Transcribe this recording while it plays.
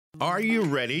Are you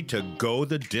ready to go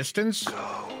the distance?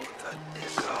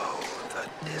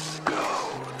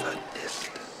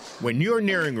 When you're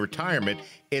nearing retirement,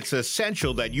 it's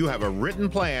essential that you have a written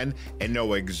plan and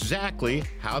know exactly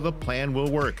how the plan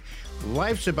will work.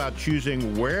 Life's about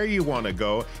choosing where you want to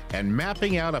go and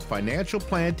mapping out a financial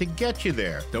plan to get you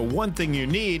there. The one thing you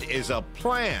need is a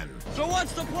plan. So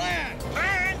what's the plan?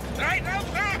 Plan? Right, no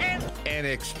plan! An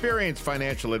experienced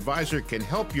financial advisor can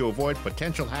help you avoid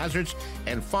potential hazards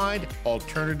and find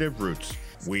alternative routes.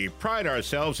 We pride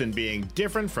ourselves in being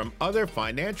different from other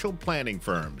financial planning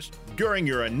firms. During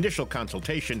your initial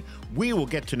consultation, we will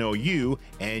get to know you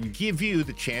and give you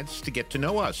the chance to get to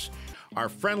know us. Our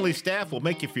friendly staff will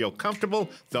make you feel comfortable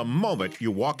the moment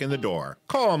you walk in the door.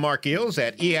 Call Marc Geels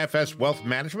at EFS Wealth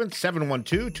Management,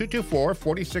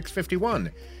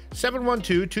 712-224-4651,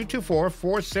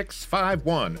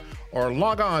 712-224-4651, or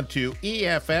log on to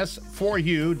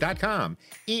EFS4U.com,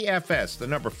 EFS, the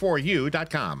number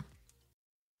 4U.com.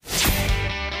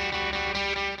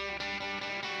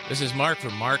 This is Mark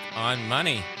from Mark on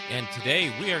Money, and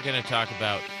today we are going to talk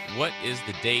about what is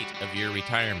the date of your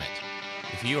retirement.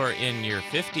 If you are in your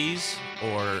 50s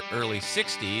or early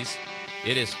 60s,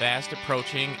 it is fast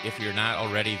approaching if you're not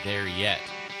already there yet.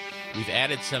 We've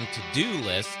added some to-do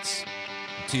lists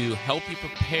to help you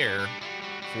prepare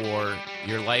for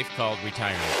your life called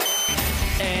retirement.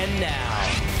 And now,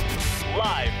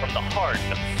 live from the heart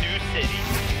of Sioux City,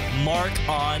 Mark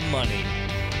on Money,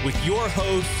 with your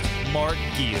host, Marc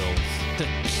Geels. The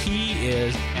key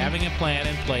is having a plan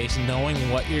in place, knowing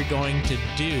what you're going to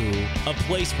do. A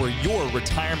place where your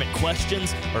retirement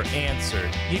questions are answered.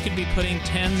 You could be putting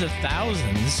tens of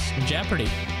thousands in jeopardy.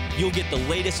 You'll get the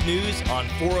latest news on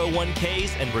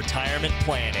 401ks and retirement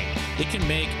planning. It can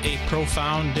make a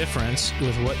profound difference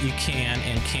with what you can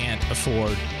and can't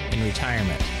afford in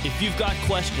retirement. If you've got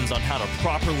questions on how to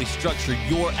properly structure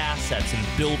your assets and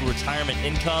build retirement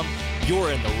income,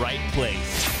 you're in the right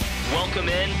place. Welcome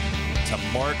in to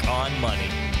Mark on Money.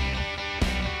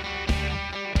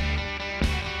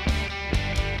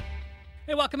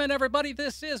 Hey, welcome in, everybody.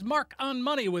 This is Mark on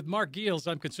Money with Marc Geels.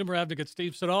 I'm consumer advocate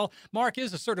Steve Siddall. Mark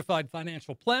is a certified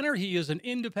financial planner. He is an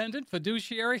independent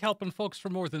fiduciary helping folks for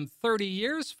more than 30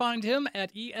 years. Find him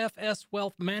at EFS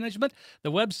Wealth Management.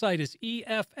 The website is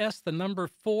EFS, the number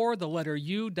 4, the letter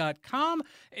U.com.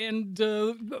 And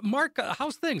Mark,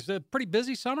 how's things? Pretty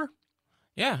busy summer?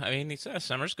 Yeah, I mean,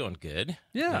 summer's going good.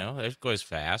 Yeah. You know, it goes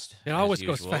fast. It always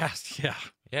goes fast, yeah.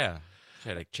 Yeah.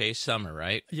 Try to chase summer,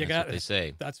 right? That's what they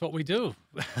say. That's what we do.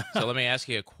 So let me ask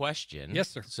you a question. Yes,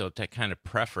 sir. So to kind of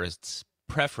preference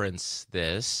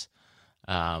this,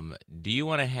 do you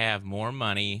want to have more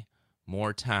money,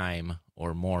 more time,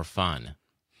 or more fun?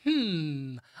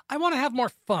 I want to have more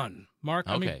fun, Mark.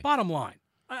 Okay. I mean, bottom line.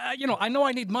 I know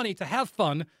I need money to have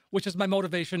fun, which is my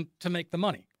motivation to make the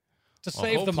money, to save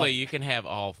the money. Hopefully you can have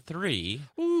all three.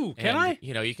 Ooh, can I?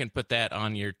 You know, you can put that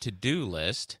on your to-do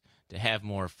list to have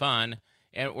more fun.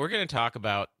 And we're going to talk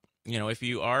about, you know, if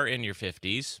you are in your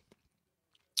 50s,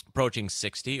 approaching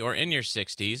 60, or in your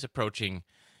 60s, approaching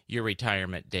your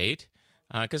retirement date,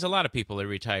 because a lot of people, they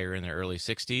retire in their early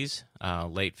 60s,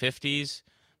 late 50s,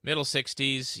 middle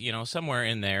 60s, you know, somewhere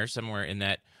in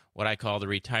that, what I call the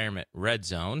retirement red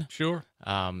zone. Sure.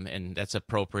 And that's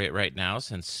appropriate right now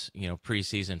since, you know,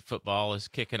 preseason football is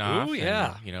kicking off. Oh,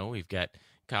 yeah. And, you know, we've got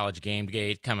college game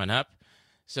day coming up.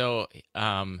 So,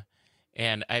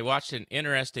 and I watched an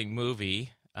interesting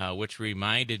movie, which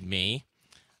reminded me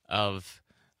of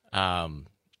the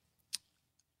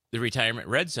retirement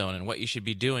red zone and what you should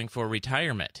be doing for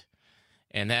retirement.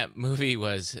 And that movie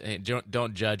was,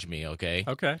 don't judge me, okay?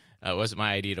 Okay. It wasn't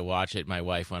my idea to watch it. My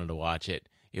wife wanted to watch it.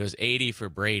 It was 80 for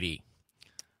Brady.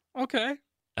 Okay.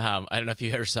 I don't know if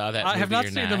you ever saw that movie. I have not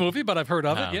seen the movie, but I've heard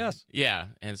of it, yes. Yeah,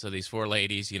 and so these four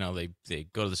ladies, you know, they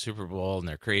go to the Super Bowl, and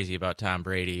they're crazy about Tom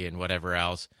Brady and whatever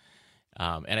else.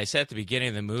 And I said at the beginning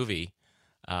of the movie,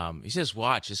 he says,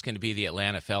 watch, it's going to be the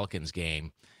Atlanta Falcons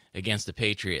game against the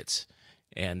Patriots.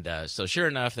 And so sure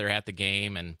enough, they're at the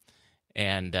game,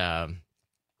 and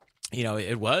you know,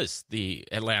 it was the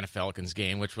Atlanta Falcons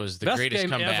game, which was the Best greatest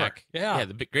game comeback. Ever. Yeah,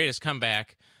 the greatest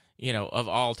comeback, you know, of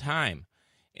all time.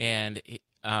 And, you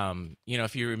know,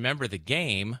 if you remember the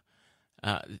game,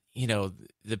 you know,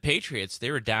 the Patriots,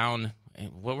 they were down.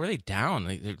 What were they down?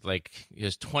 Like it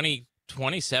was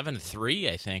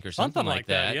 27-3, I think, or something like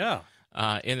that. Yeah.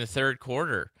 In the third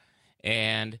quarter.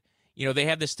 And, you know, they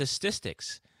had the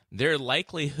statistics. Their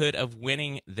likelihood of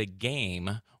winning the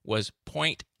game was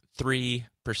 0.3%.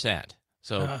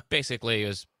 So basically it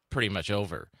was pretty much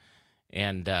over.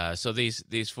 And so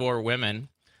these four women,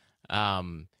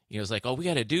 it's like, oh, we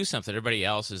got to do something. Everybody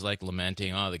else is like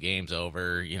lamenting, oh, the game's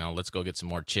over. Let's go get some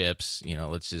more chips.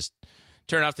 Let's just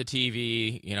turn off the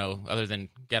TV, other than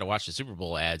got to watch the Super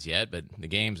Bowl ads yet, but the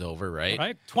game's over, right?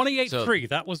 Right. 28-3.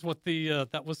 That was what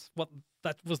that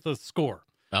was the score.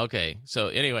 Okay. So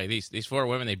anyway, these four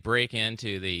women, they break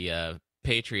into the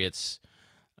Patriots,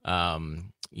 the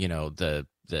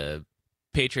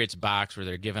Patriots box where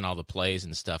they're giving all the plays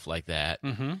and stuff like that.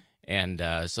 Mm-hmm.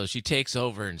 And so she takes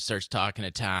over and starts talking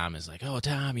to Tom. Is like, oh,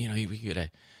 Tom, we gotta,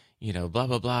 blah,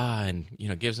 blah, blah. And,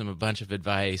 gives him a bunch of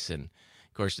advice. And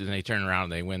of course, then they turn around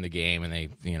and they win the game, and they,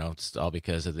 it's all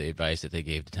because of the advice that they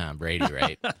gave to Tom Brady,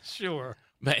 right? Sure.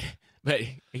 But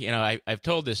I've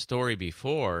told this story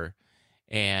before,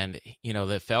 and,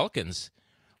 the Falcons,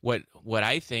 what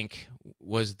I think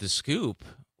was the scoop,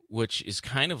 which is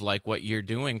kind of like what you're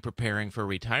doing preparing for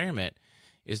retirement,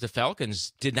 is the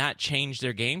Falcons did not change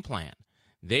their game plan.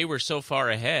 They were so far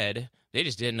ahead, they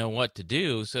just didn't know what to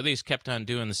do, so they just kept on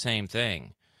doing the same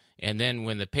thing. And then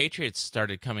when the Patriots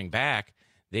started coming back,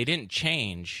 they didn't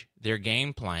change their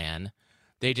game plan.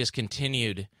 They just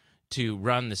continued to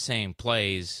run the same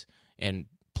plays and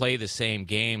play the same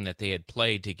game that they had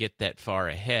played to get that far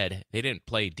ahead. They didn't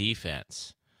play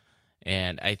defense.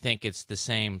 And I think it's the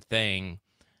same thing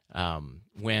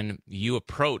when you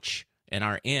approach and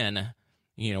are in,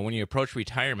 when you approach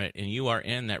retirement and you are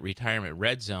in that retirement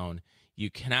red zone,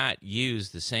 you cannot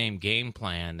use the same game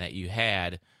plan that you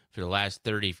had for the last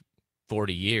 30,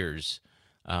 40 years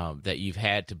that you've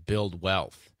had to build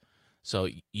wealth. So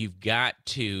you've got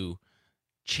to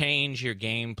change your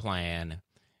game plan,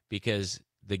 because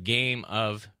the game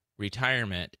of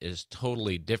retirement is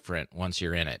totally different once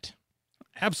you're in it.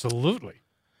 Absolutely.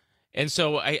 And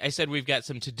so I said we've got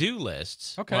some to-do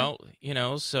lists. Okay. Well,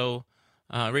 so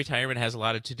retirement has a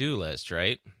lot of to-do lists,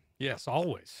 right? Yes,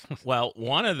 always. Well,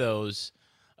 one of those,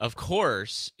 of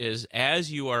course, is as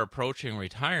you are approaching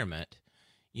retirement,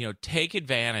 take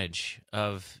advantage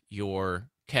of your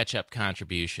catch-up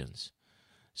contributions.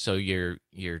 So your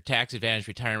tax advantage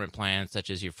retirement plans, such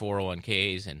as your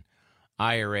 401ks and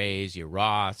IRAs, your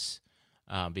Roths,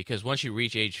 because once you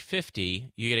reach age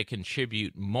 50, you get to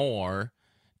contribute more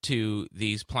to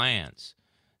these plans.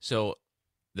 So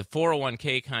the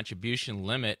 401k contribution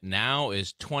limit now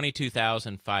is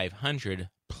 $22,500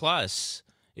 plus,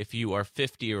 if you are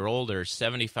 50 or older,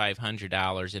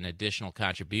 $7,500 in additional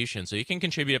contribution. So you can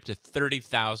contribute up to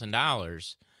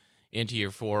 $30,000 into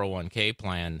your 401k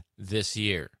plan this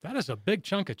year. That is a big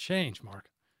chunk of change, Mark.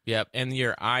 Yep, and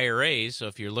your IRAs, so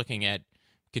if you're looking at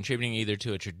contributing either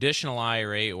to a traditional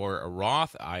IRA or a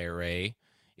Roth IRA,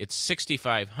 it's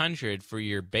 $6,500 for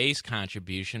your base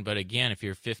contribution, but again, if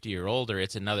you're 50 or older,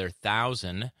 it's another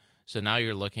 $1,000. So now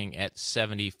you're looking at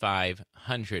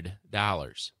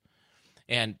 $7,500.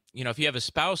 And, if you have a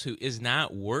spouse who is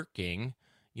not working,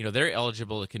 they're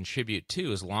eligible to contribute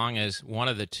too, as long as one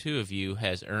of the two of you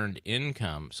has earned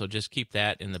income. So just keep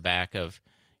that in the back of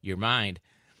your mind.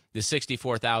 The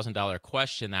 $64,000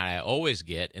 question that I always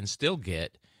get and still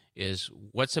get is,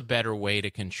 what's a better way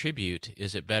to contribute?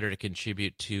 Is it better to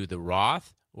contribute to the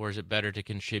Roth, or is it better to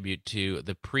contribute to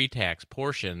the pre-tax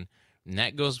portion? And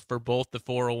that goes for both the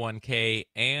 401k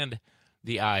and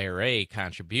the IRA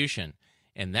contribution.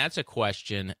 And that's a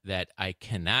question that I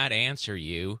cannot answer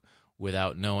you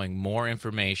without knowing more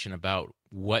information about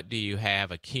what do you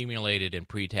have accumulated in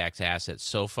pre-tax assets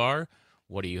so far,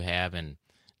 what do you have in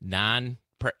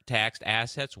non-taxed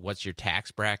assets, what's your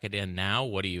tax bracket in now,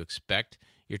 what do you expect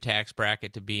your tax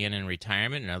bracket to be in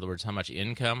retirement? In other words, how much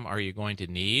income are you going to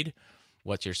need?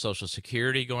 What's your Social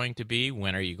Security going to be?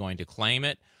 When are you going to claim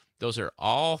it? Those are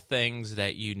all things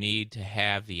that you need to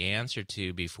have the answer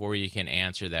to before you can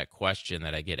answer that question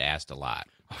that I get asked a lot.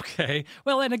 Okay.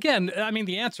 Well, and again,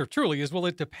 the answer truly is, well,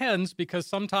 it depends, because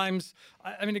sometimes,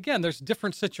 again, there's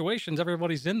different situations.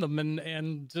 Everybody's in them.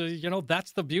 And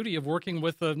that's the beauty of working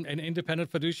with an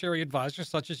independent fiduciary advisor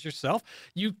such as yourself.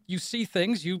 You see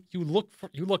things, you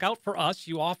look out for us,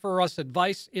 you offer us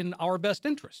advice in our best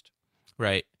interest.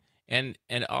 Right. And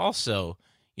also,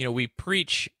 we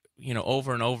preach,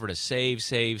 over and over to save,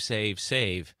 save, save,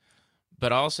 save.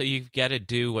 But also you've got to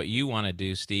do what you want to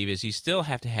do, Steve, is you still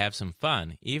have to have some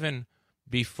fun, even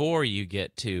before you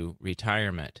get to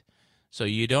retirement. So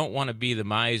you don't want to be the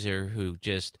miser who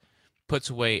just puts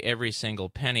away every single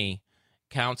penny,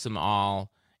 counts them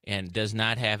all, and does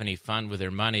not have any fun with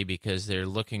their money because they're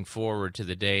looking forward to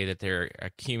the day that they're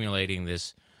accumulating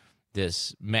this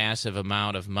massive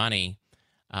amount of money.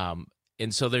 And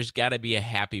so there's got to be a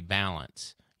happy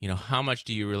balance. How much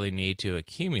do you really need to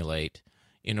accumulate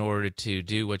in order to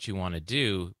do what you want to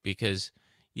do? Because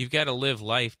you've got to live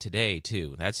life today,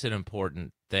 too. That's an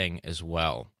important thing as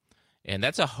well. And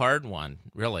that's a hard one,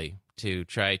 really, to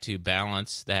try to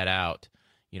balance that out.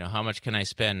 How much can I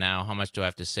spend now? How much do I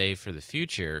have to save for the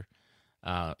future?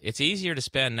 It's easier to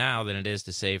spend now than it is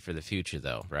to save for the future,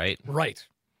 though, right? Right.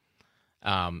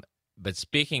 But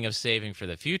speaking of saving for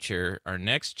the future, our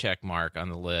next check mark on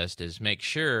the list is make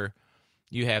sure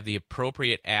you have the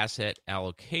appropriate asset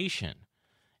allocation.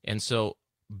 And so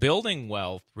building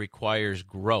wealth requires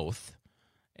growth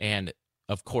and,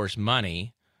 of course,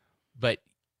 money, but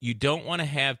you don't want to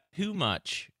have too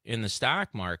much in the stock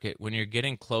market when you're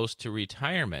getting close to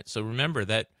retirement. So remember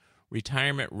that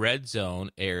retirement red zone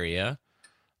area.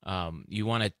 You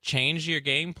want to change your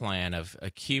game plan of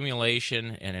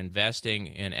accumulation and investing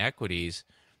in equities.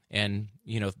 And,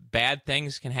 bad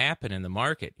things can happen in the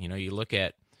market. You look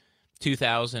at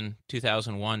 2000,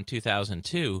 2001,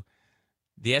 2002,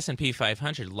 the S&P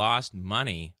 500 lost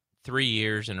money 3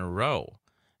 years in a row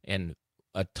and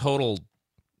a total,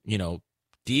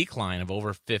 decline of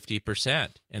over 50%.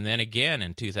 And then again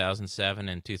in 2007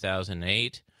 and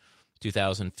 2008,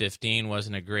 2015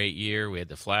 wasn't a great year. We had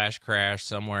the flash crash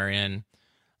somewhere in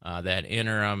that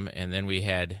interim. And then we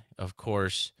had, of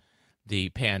course, the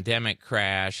pandemic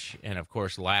crash. And, of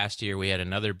course, last year we had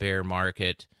another bear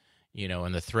market,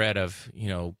 and the threat of,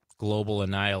 global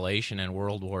annihilation and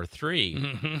World War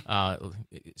III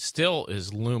still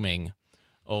is looming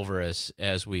over us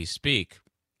as we speak.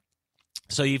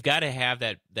 So you've got to have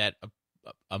that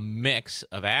a mix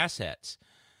of assets.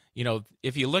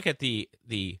 If you look at the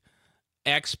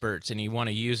experts and you want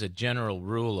to use a general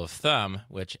rule of thumb,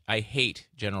 which I hate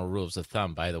general rules of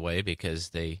thumb, by the way, because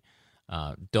they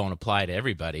don't apply to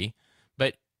everybody.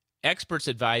 But experts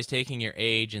advise taking your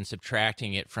age and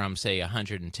subtracting it from, say,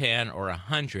 110 or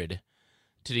 100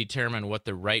 to determine what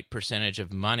the right percentage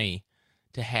of money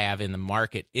to have in the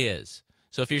market is.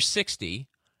 So if you're 60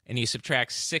 and you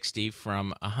subtract 60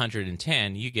 from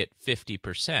 110, you get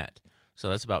 50%. So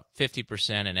that's about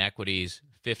 50% in equities,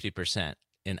 50%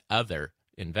 in other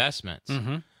investments.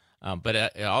 But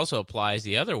it also applies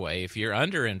the other way. If you're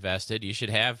underinvested, you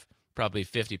should have probably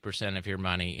 50% of your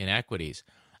money in equities.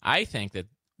 I think that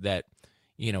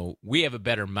we have a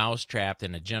better mousetrap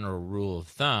than a general rule of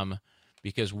thumb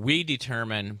because we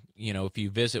determine, if you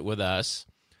visit with us,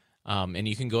 and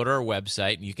you can go to our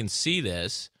website and you can see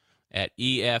this at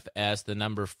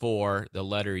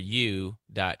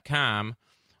EFS4U.com,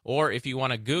 or if you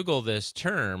want to Google this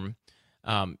term,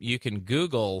 you can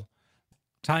Google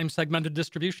time segmented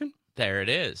distribution. There it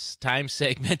is, time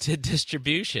segmented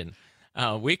distribution.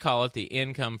 We call it the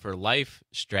income for life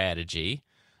strategy.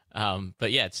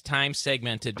 But yeah, it's time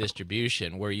segmented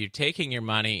distribution where you're taking your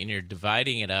money and you're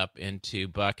dividing it up into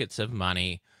buckets of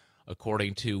money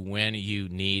according to when you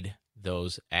need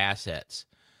those assets.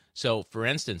 So, for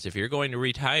instance, if you're going to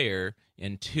retire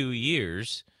in 2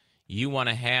 years, you want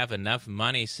to have enough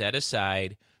money set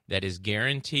aside that is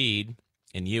guaranteed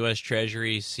in U.S.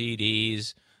 Treasuries,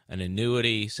 CDs, an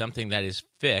annuity, something that is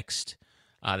fixed,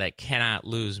 that cannot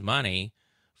lose money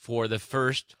for the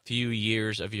first few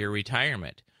years of your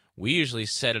retirement. We usually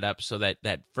set it up so that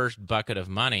that first bucket of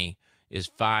money is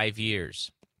 5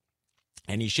 years.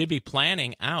 And you should be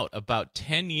planning out about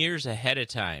 10 years ahead of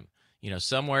time.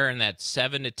 Somewhere in that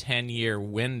 7 to 10 year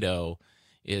window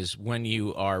is when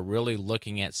you are really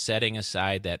looking at setting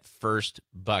aside that first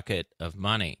bucket of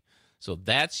money. So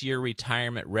that's your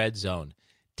retirement red zone.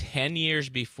 10 years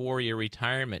before your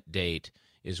retirement date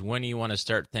is when you want to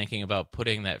start thinking about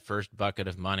putting that first bucket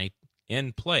of money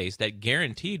in place, that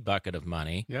guaranteed bucket of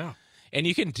money. Yeah. And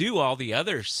you can do all the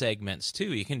other segments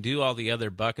too. You can do all the other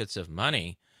buckets of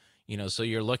money. So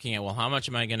you're looking at, well, how much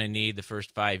am I going to need the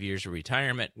first 5 years of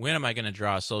retirement? When am I going to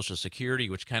draw Social Security,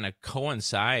 which kind of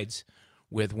coincides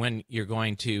with when you're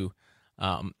going to,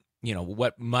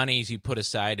 what monies you put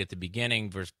aside at the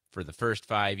beginning for the first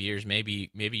 5 years. Maybe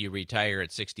you retire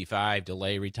at 65,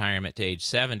 delay retirement to age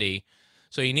 70.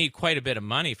 So you need quite a bit of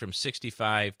money from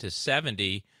 65 to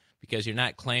 70 because you're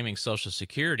not claiming Social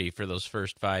Security for those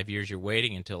first 5 years. You're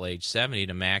waiting until age 70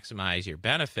 to maximize your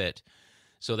benefit.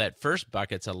 So that first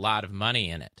bucket's a lot of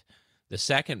money in it. The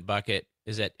second bucket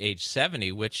is at age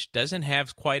 70, which doesn't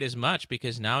have quite as much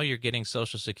because now you're getting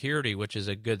Social Security, which is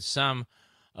a good sum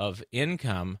of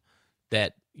income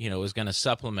that, is going to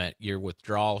supplement your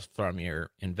withdrawal from your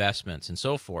investments and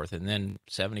so forth. And then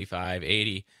 75,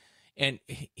 80. And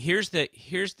here's the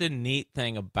neat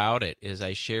thing about it, as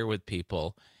I share with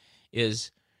people,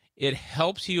 is it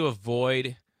helps you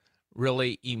avoid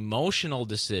really emotional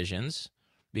decisions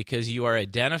because you are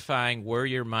identifying where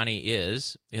your money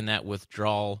is in that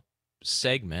withdrawal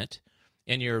segment,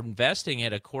 and you're investing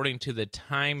it according to the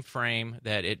time frame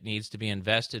that it needs to be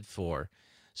invested for.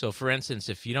 So, for instance,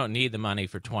 if you don't need the money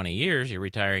for 20 years, you're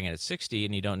retiring at 60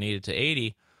 and you don't need it to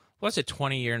 80, what's a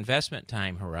 20-year investment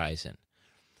time horizon?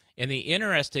 And the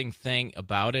interesting thing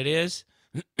about it is,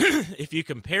 if you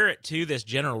compare it to this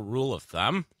general rule of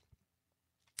thumb,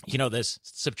 this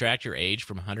subtract your age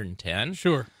from 110.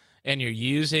 Sure. And you're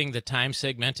using the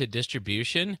time-segmented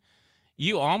distribution,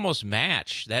 you almost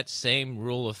match that same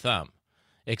rule of thumb,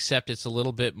 except it's a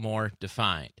little bit more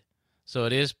defined. So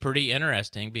it is pretty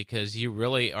interesting because you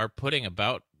really are putting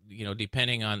about,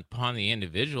 depending upon the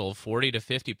individual, 40 to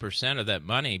 50% of that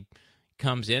money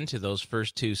comes into those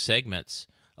first two segments,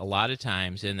 a lot of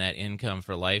times in that income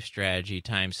for life strategy,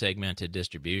 time-segmented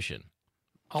distribution.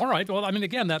 All right. Well,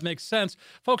 again, that makes sense.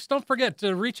 Folks, don't forget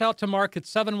to reach out to Marc at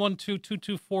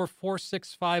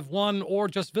 712-224-4651 or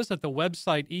just visit the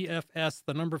website,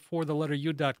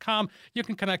 EFS4u.com. You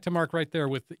can connect to Marc right there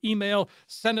with the email.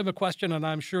 Send him a question, and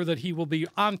I'm sure that he will be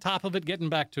on top of it getting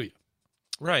back to you.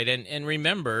 Right. And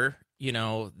remember,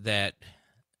 that,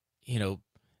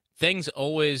 things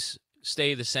always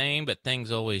stay the same, but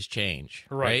things always change.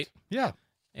 Right? Yeah.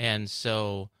 And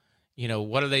so...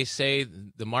 what do they say?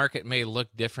 The market may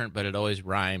look different, but it always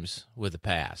rhymes with the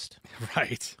past.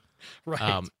 Right.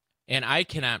 And I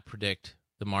cannot predict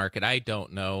the market. I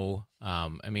don't know.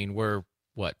 We're,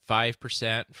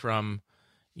 5% from,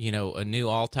 a new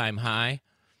all-time high?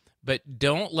 But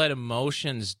don't let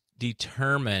emotions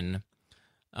determine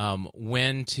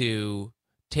when to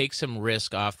take some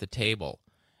risk off the table.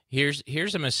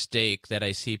 Here's a mistake that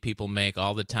I see people make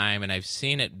all the time, and I've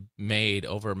seen it made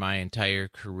over my entire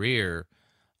career,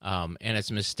 and it's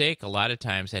a mistake a lot of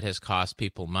times that has cost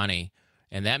people money.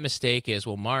 And that mistake is,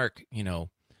 well, Marc,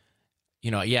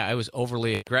 I was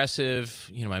overly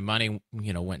aggressive. My money,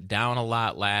 went down a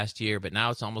lot last year, but now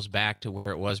it's almost back to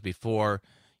where it was before.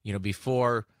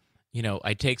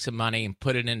 I take some money and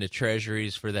put it into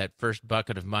treasuries for that first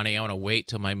bucket of money. I want to wait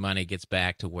till my money gets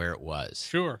back to where it was.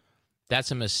 Sure.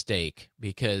 That's a mistake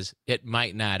because it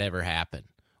might not ever happen.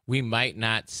 We might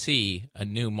not see a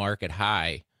new market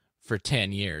high for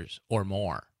 10 years or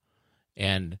more.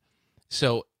 And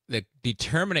so the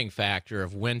determining factor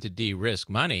of when to de-risk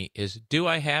money is, do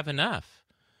I have enough?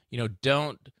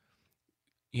 Don't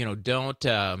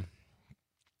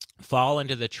fall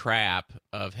into the trap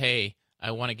of, hey,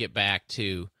 I want to get back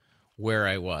to where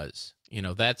I was.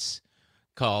 That's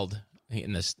called,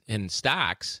 in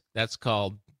stocks, that's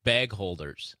called bag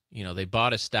holders. They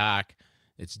bought a stock,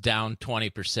 it's down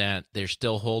 20%, they're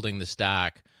still holding the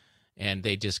stock, and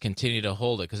they just continue to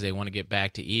hold it because they want to get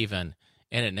back to even,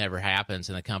 and it never happens,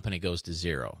 and the company goes to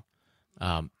zero.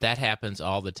 That happens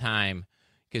all the time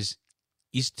because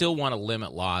you still want to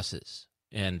limit losses,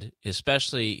 and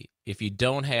especially if you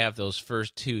don't have those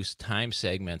first two time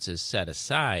segments as set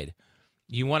aside,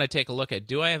 you want to take a look at,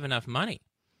 do I have enough money?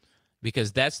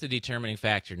 Because that's the determining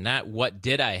factor, not what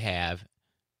did I have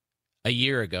a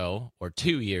year ago or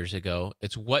 2 years ago.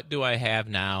 It's what do I have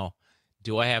now?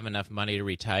 Do I have enough money to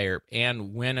retire?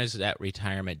 And when is that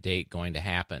retirement date going to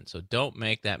happen? So don't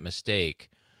make that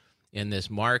mistake in this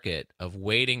market of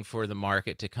waiting for the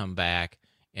market to come back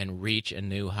and reach a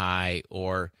new high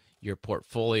or your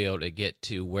portfolio to get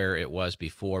to where it was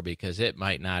before, because it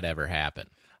might not ever happen.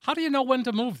 How do you know when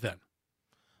to move then?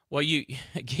 Well, you,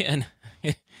 again,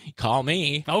 call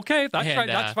me. Okay, that's right.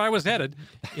 That's where I was headed.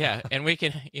 Yeah, and we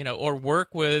can, or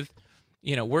work with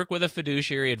a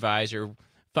fiduciary advisor.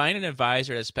 Find an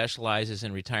advisor that specializes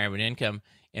in retirement income,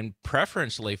 and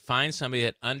preferentially find somebody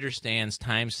that understands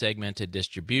time-segmented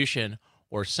distribution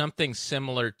or something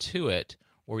similar to it,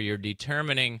 where you're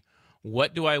determining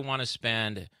what do I want to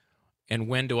spend and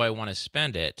when do I want to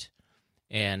spend it.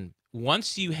 And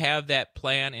once you have that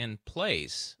plan in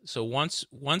place, so once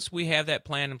we have that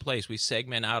plan in place, we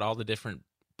segment out all the different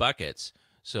buckets.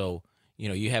 So,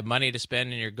 you have money to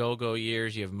spend in your go-go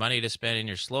years, you have money to spend in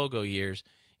your slow-go years.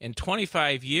 In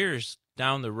 25 years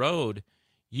down the road,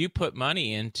 you put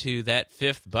money into that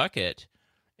fifth bucket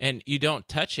and you don't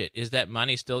touch it. Is that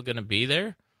money still going to be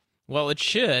there? Well, it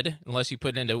should, unless you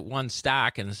put it into one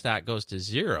stock and the stock goes to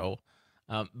zero.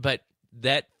 But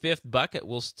that fifth bucket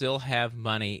will still have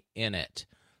money in it.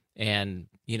 And,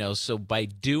 so by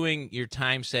doing your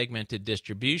time segmented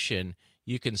distribution,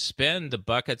 you can spend the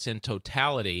buckets in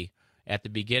totality at the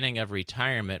beginning of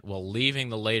retirement while leaving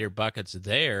the later buckets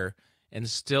there and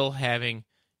still having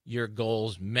your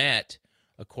goals met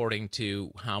according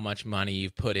to how much money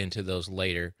you've put into those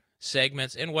later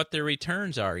segments and what their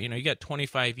returns are. You got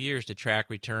 25 years to track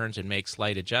returns and make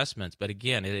slight adjustments. But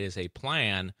again, it is a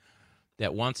plan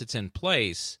that once it's in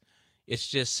place, it's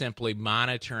just simply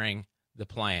monitoring the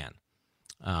plan.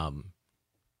 And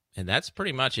that's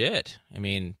pretty much it.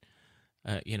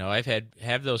 I've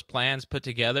have those plans put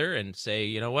together and say,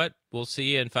 you know what, we'll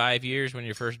see you in 5 years when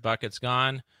your first bucket's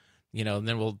gone. And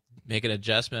then we'll make an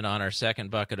adjustment on our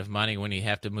second bucket of money when you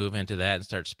have to move into that and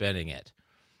start spending it.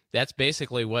 That's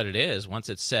basically what it is once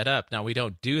it's set up. Now, we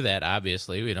don't do that,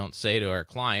 obviously. We don't say to our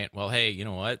client, well, hey, you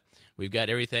know what? We've got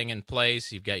everything in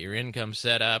place. You've got your income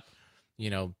set up.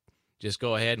 Just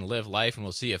go ahead and live life, and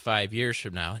we'll see you 5 years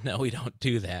from now. No, we don't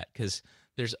do that because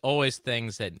there's always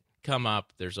things that come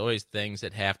up. There's always things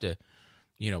that have to,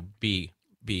 be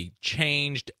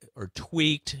changed or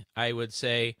tweaked, I would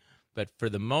say. But for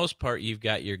the most part, you've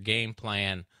got your game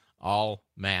plan all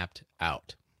mapped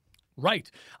out. Right.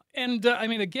 And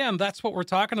again, that's what we're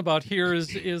talking about here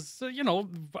is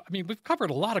we've covered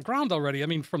a lot of ground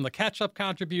already. From the catch-up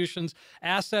contributions,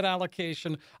 asset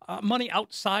allocation, money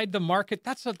outside the market.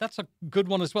 That's a good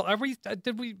one as well.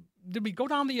 Did we go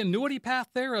down the annuity path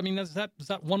there? Is that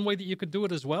one way that you could do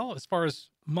it as well, as far as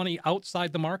money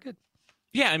outside the market?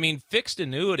 Yeah, fixed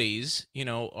annuities,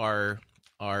 are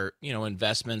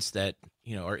investments that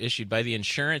are issued by the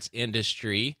insurance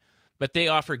industry, but they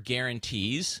offer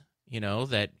guarantees.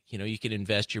 That, you can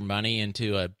invest your money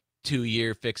into a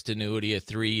 2-year fixed annuity, a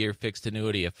 3-year fixed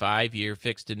annuity, a 5-year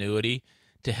fixed annuity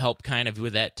to help kind of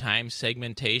with that time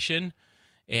segmentation.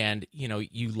 And,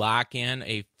 you lock in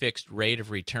a fixed rate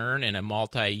of return and a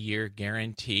multi-year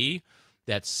guarantee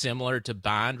that's similar to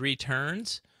bond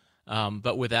returns,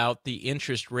 but without the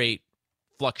interest rate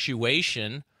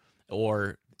fluctuation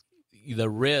or the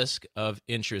risk of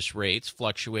interest rates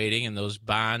fluctuating in those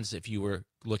bonds if you were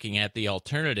looking at the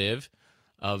alternative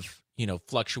of,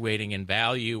 fluctuating in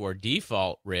value or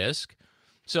default risk.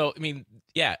 So,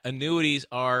 annuities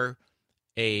are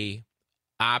a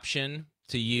option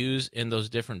to use in those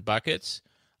different buckets.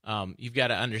 You've got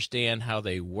to understand how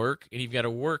they work, and you've got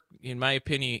to work, in my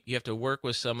opinion, you have to work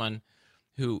with someone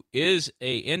who is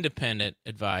a independent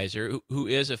advisor, who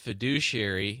is a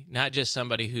fiduciary, not just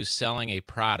somebody who's selling a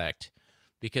product,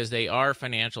 because they are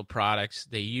financial products.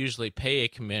 They usually pay a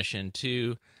commission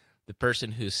to the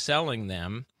person who's selling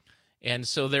them. And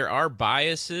so there are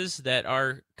biases that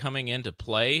are coming into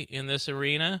play in this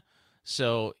arena.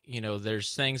 So,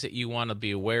 there's things that you want to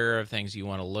be aware of, things you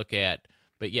want to look at.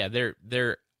 But yeah,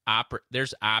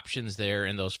 there's options there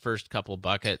in those first couple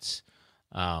buckets.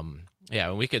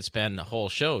 We could spend the whole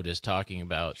show just talking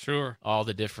about all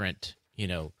the different,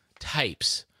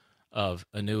 types of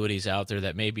annuities out there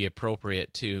that may be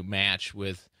appropriate to match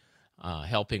with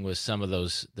helping with some of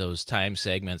those time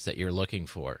segments that you're looking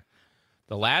for.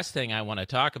 The last thing I want to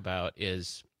talk about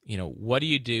is, what do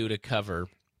you do to cover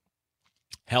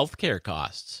healthcare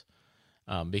costs?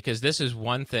 Because this is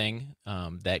one thing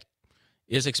that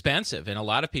is expensive, and a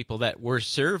lot of people that were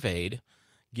surveyed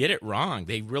get it wrong.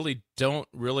 They really don't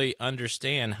really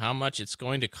understand how much it's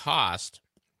going to cost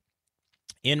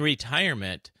in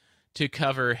retirement to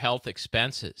cover health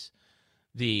expenses.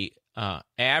 The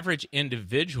average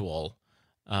individual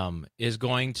is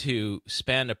going to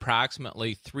spend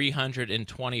approximately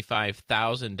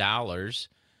 $325,000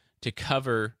 to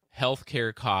cover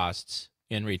healthcare costs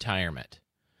in retirement.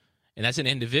 And that's an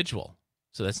individual.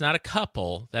 So that's not a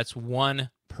couple, that's one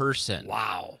person.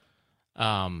 Wow.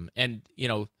 And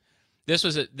this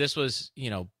was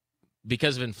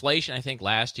because of inflation. I think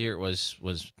last year it was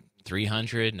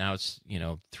 300. Now it's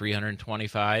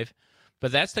 325.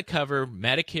 But that's to cover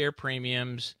Medicare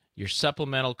premiums, your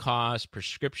supplemental costs,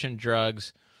 prescription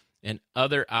drugs, and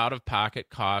other out-of-pocket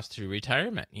costs through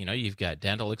retirement. You've got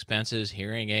dental expenses,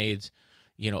 hearing aids,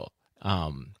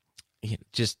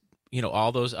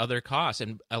 all those other costs.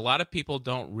 And a lot of people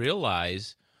don't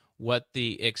realize what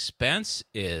the expense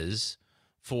is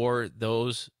for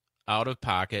those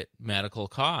out-of-pocket medical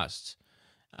costs.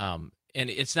 And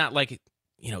it's not like,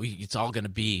 it's all going to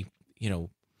be,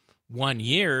 1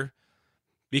 year,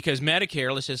 because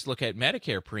Medicare, let's just look at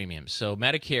Medicare premiums. So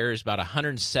Medicare is about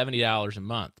 $170 a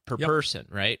month per person,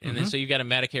 right? And then so you've got a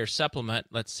Medicare supplement,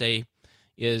 let's say,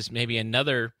 is maybe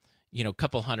another,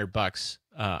 couple $100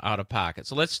 out of pocket.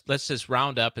 So let's just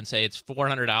round up and say it's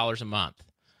 $400 a month.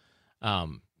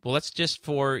 Well, that's just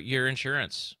for your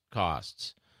insurance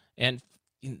costs. And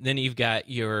then you've got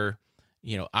your,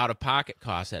 out-of-pocket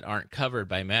costs that aren't covered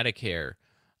by Medicare.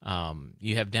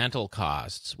 You have dental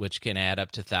costs, which can add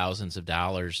up to thousands of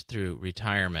dollars through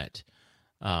retirement.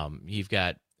 You've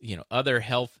got, other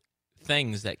health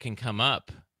things that can come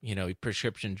up.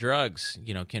 Prescription drugs,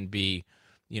 can be,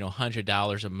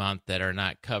 $100 a month that are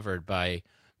not covered by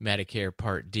Medicare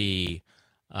Part D.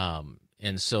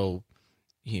 And so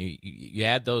you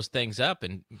add those things up,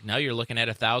 and now you're looking at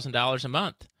 $1,000 a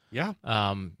month. Yeah.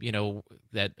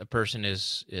 That a person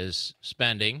is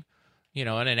spending in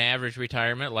an average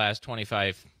retirement lasts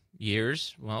 25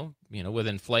 years. Well, with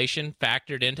inflation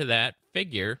factored into that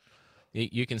figure,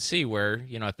 you can see where,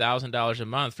 $1,000 a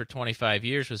month for 25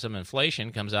 years with some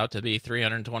inflation comes out to be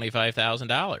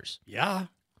 $325,000. Yeah.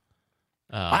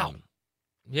 Wow.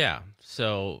 Yeah.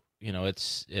 So,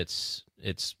 it's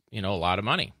a lot of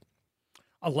money.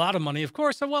 A lot of money, of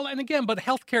course. Well, and again, but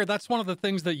healthcare, that's one of the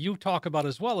things that you talk about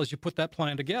as well as you put that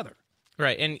plan together.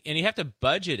 Right. And you have to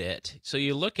budget it. So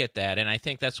you look at that, and I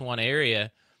think that's one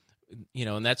area,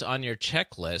 and that's on your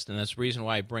checklist, and that's the reason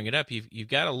why I bring it up. You've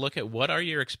got to look at what are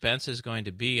your expenses going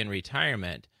to be in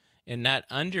retirement and not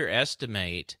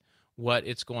underestimate what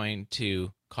it's going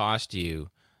to cost you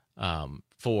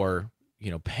for,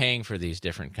 paying for these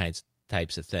different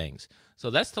types of things. So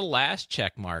that's the last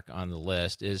check mark on the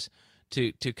list, is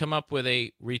to come up with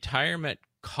a retirement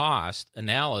cost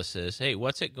analysis. Hey,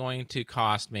 what's it going to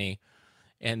cost me?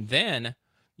 And then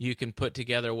you can put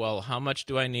together, well, how much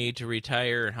do I need to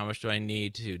retire and how much do I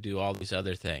need to do all these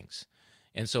other things?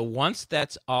 And so once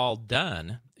that's all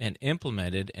done and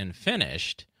implemented and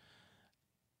finished,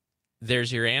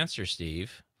 there's your answer,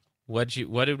 Steve. What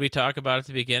did we talk about at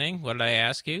the beginning? What did I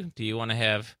ask you? Do you want to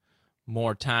have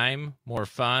more time, more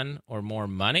fun, or more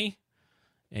money?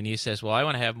 And he says, well, I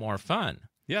want to have more fun.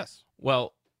 Yes.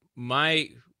 Well,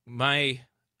 my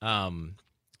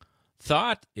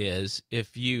thought is,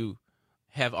 if you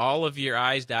have all of your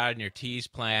I's dotted and your T's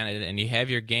planted and you have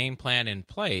your game plan in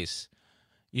place,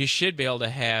 you should be able to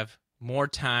have more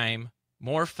time,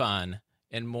 more fun,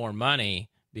 and more money,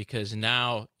 because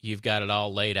now you've got it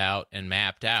all laid out and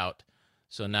mapped out.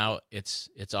 So now it's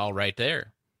all right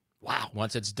there. Wow.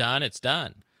 Once it's done, it's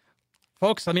done.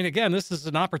 Folks, I mean, again, this is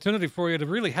an opportunity for you to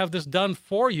really have this done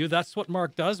for you. That's what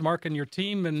Marc does, Marc and your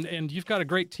team, and you've got a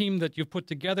great team that you've put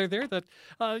together there that,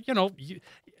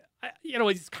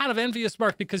 it's kind of envious,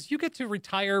 Marc, because you get to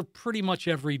retire pretty much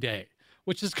every day,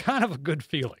 which is kind of a good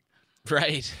feeling.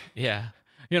 Right, yeah.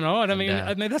 And I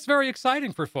mean, that's very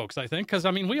exciting for folks, I think, because, I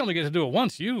mean, we only get to do it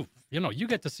once. You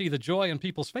get to see the joy in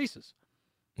people's faces.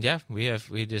 Yeah, I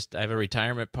have a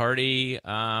retirement party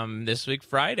this week,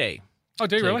 Friday. Oh,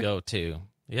 do you really? To go to.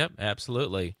 Yep,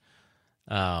 absolutely.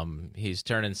 He's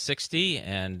turning 60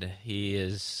 and he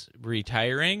is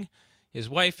retiring. His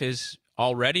wife is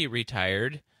already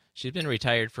retired. She's been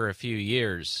retired for a few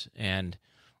years, and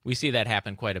we see that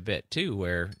happen quite a bit too,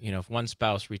 where, if one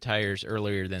spouse retires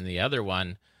earlier than the other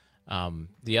one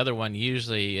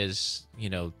usually is,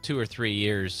 2 or 3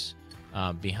 years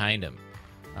behind him,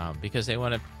 because they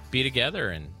want to be together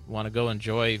and want to go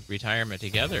enjoy retirement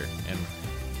together. And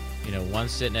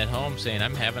one's sitting at home saying,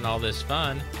 I'm having all this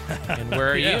fun, and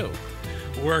where are you?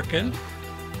 Working.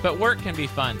 But work can be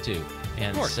fun, too.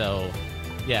 And so,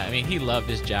 yeah, I mean, he loved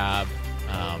his job,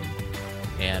 so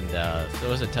it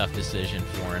was a tough decision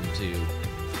for him to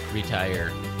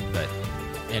retire. But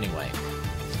anyway.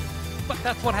 But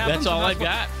that's what happens. That's all I've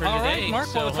got for today. All right, Marc,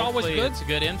 so well, it's always good. It's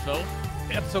good info.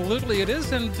 Absolutely it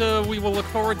is, and we will look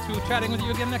forward to chatting with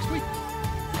you again next week.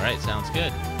 All right, sounds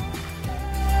good.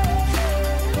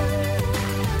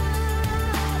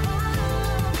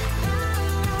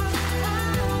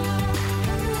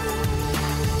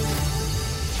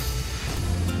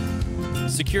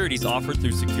 Securities offered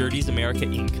through Securities America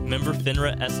Inc., member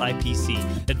FINRA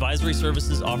SIPC. Advisory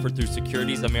services offered through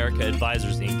Securities America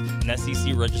Advisors Inc., an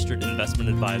SEC-registered investment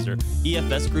advisor.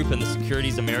 EFS Group and the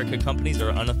Securities America companies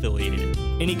are unaffiliated.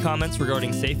 Any comments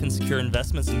regarding safe and secure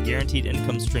investments and guaranteed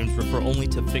income streams refer only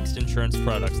to fixed insurance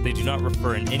products. They do not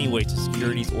refer in any way to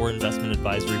securities or investment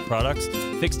advisory products.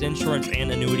 Fixed insurance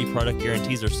and annuity product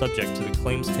guarantees are subject to the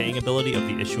claims paying ability of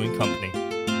the issuing company.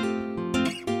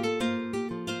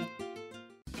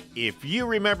 If you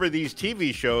remember these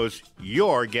TV shows,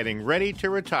 you're getting ready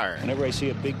to retire. Whenever I see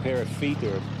a big pair of feet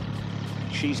or a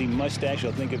cheesy mustache,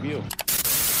 I'll think of you.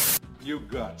 You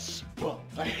got spunk.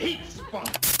 I hate spunk.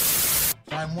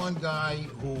 I'm one guy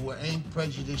who ain't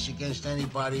prejudiced against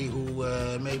anybody who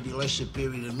may be less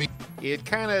superior than me. It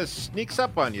kind of sneaks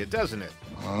up on you, doesn't it?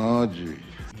 Oh, gee.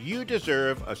 You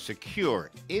deserve a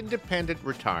secure, independent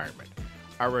retirement.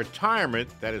 A retirement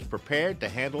that is prepared to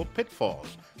handle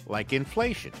pitfalls like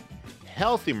inflation,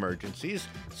 health emergencies,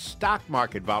 stock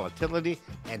market volatility,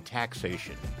 and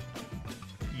taxation.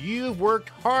 You've worked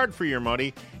hard for your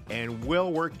money and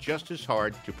will work just as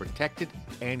hard to protect it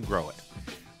and grow it.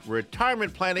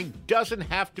 Retirement planning doesn't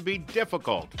have to be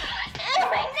difficult.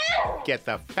 Get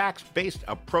the facts-based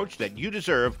approach that you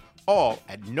deserve, all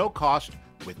at no cost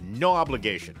with no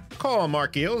obligation. Call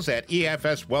Marc Geels at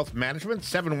EFS Wealth Management,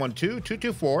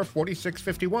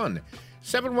 712-224-4651,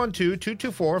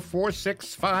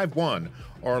 712-224-4651,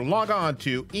 or log on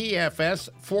to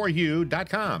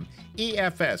EFS4U.com,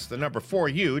 EFS, the number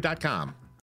 4U.com.